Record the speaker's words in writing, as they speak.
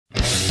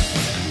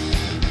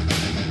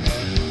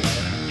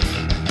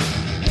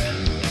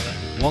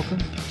Welcome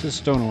to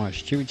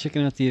Stonewashed. Here we're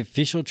checking out the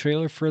official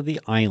trailer for The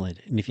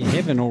Island. And if you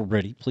haven't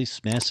already, please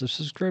smash the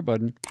subscribe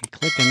button and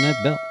click on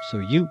that bell so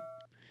you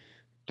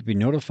can be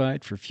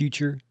notified for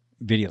future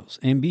videos.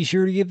 And be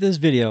sure to give this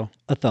video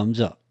a thumbs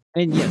up.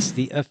 And yes,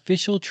 the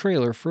official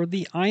trailer for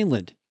The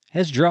Island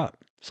has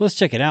dropped. So let's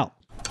check it out.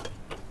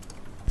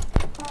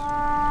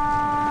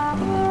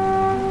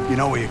 You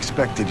know, we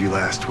expected you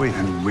last week,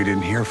 and we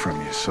didn't hear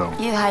from you, so...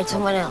 You hired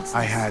someone else.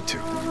 I had to.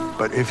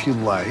 But if you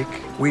like,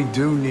 we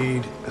do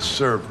need a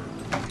server.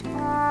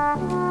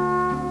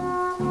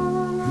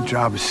 The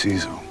job is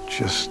seasonal.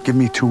 Just give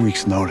me 2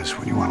 weeks' notice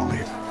when you want to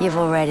leave. You've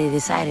already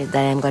decided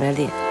that I'm gonna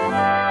leave.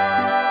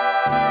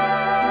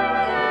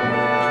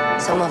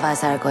 Some of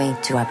us are going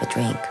to grab a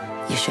drink.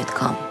 You should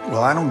come.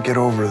 Well, I don't get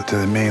over to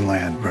the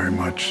mainland very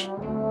much.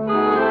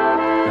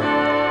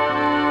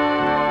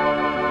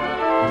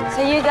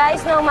 So you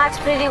guys know Max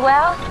pretty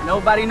well?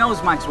 Nobody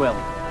knows Maxwell.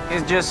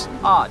 He's just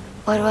odd.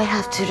 What do I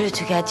have to do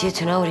to get you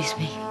to notice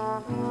me?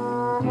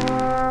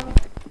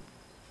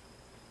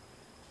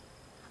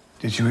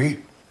 Did you eat?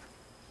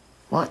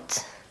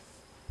 What?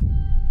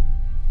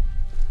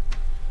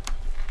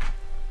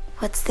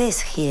 What's this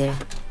here?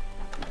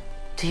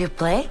 Do you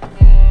play?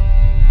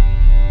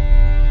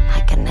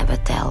 I can never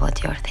tell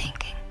what you're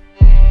thinking.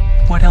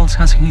 What else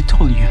hasn't he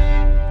told you?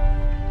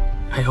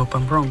 I hope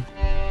I'm wrong.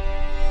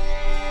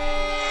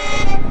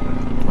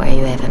 Were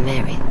you ever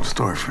married?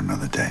 Story for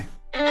another day.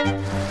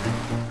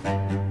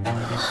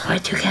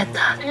 Where'd you get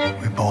that?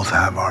 We both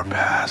have our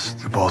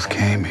past. We both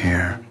came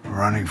here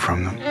running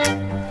from them.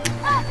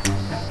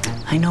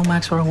 I know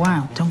Max for a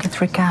while. Don't get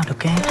freaked out,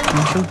 okay?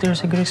 I'm sure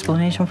there's a good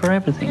explanation for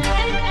everything.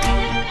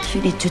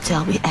 You need to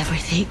tell me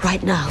everything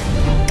right now.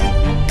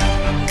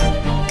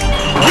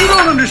 You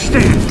don't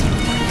understand!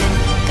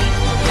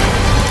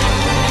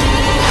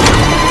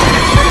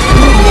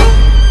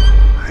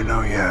 I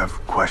know you have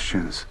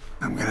questions.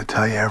 I'm gonna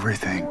tell you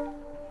everything.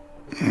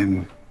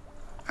 And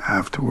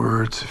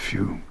afterwards, if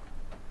you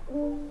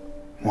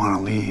want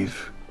to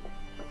leave,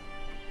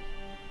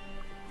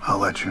 I'll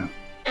let you.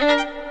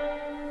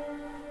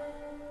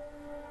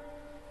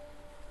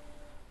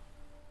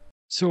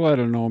 So I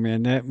don't know,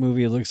 man. That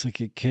movie looks like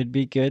it could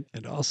be good.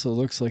 It also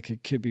looks like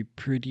it could be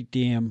pretty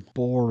damn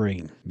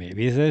boring.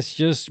 Maybe that's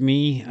just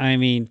me. I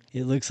mean,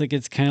 it looks like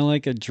it's kind of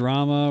like a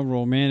drama,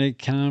 romantic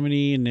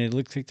comedy, and it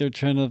looks like they're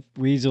trying to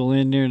weasel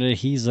in there that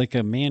he's like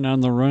a man on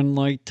the run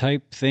like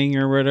type thing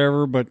or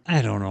whatever. But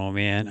I don't know,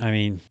 man. I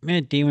mean,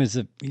 Matt Damon's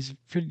he's a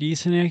pretty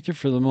decent actor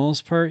for the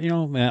most part. You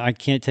know, I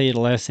can't tell you the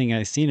last thing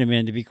I seen him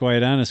in, to be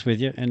quite honest with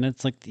you. And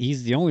that's like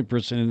he's the only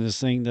person in this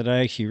thing that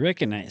I actually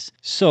recognize.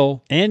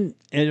 So, and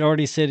it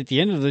already said at the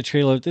end of the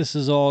trailer, this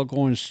is all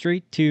going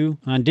straight to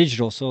on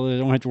digital, so they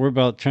don't have to worry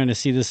about trying to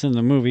see this in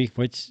the movie,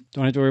 which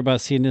don't have to worry about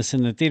seeing this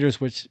in the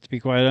theaters, which, to be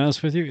quite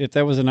honest with you, if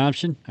that was an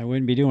option, I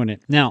wouldn't be doing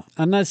it. Now,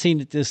 I'm not saying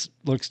that this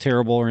looks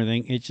terrible or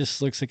anything. It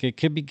just looks like it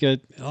could be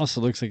good. It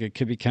also looks like it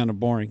could be kind of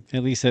boring,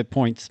 at least at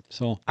points.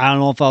 So I don't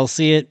know if I'll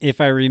see it.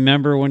 If I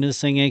remember when this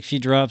thing actually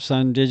drops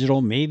on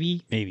digital,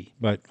 maybe,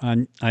 but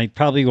I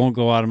probably won't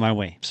go out of my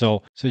way.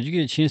 So did you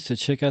get a chance to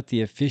check out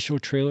the official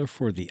trailer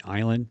for The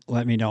Island?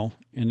 Let me know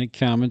in the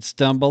comments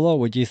down below.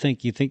 What do you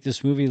think? You think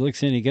this movie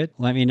looks any good?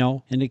 Let me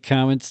know in the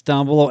comments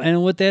down below.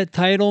 And with that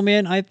title,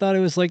 man, I thought it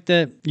was like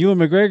that Ewan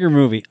McGregor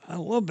movie. I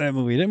love that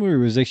movie. That movie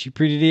was actually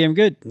pretty damn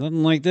good.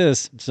 Nothing like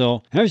this.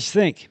 So how do you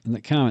think in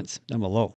the comments down below?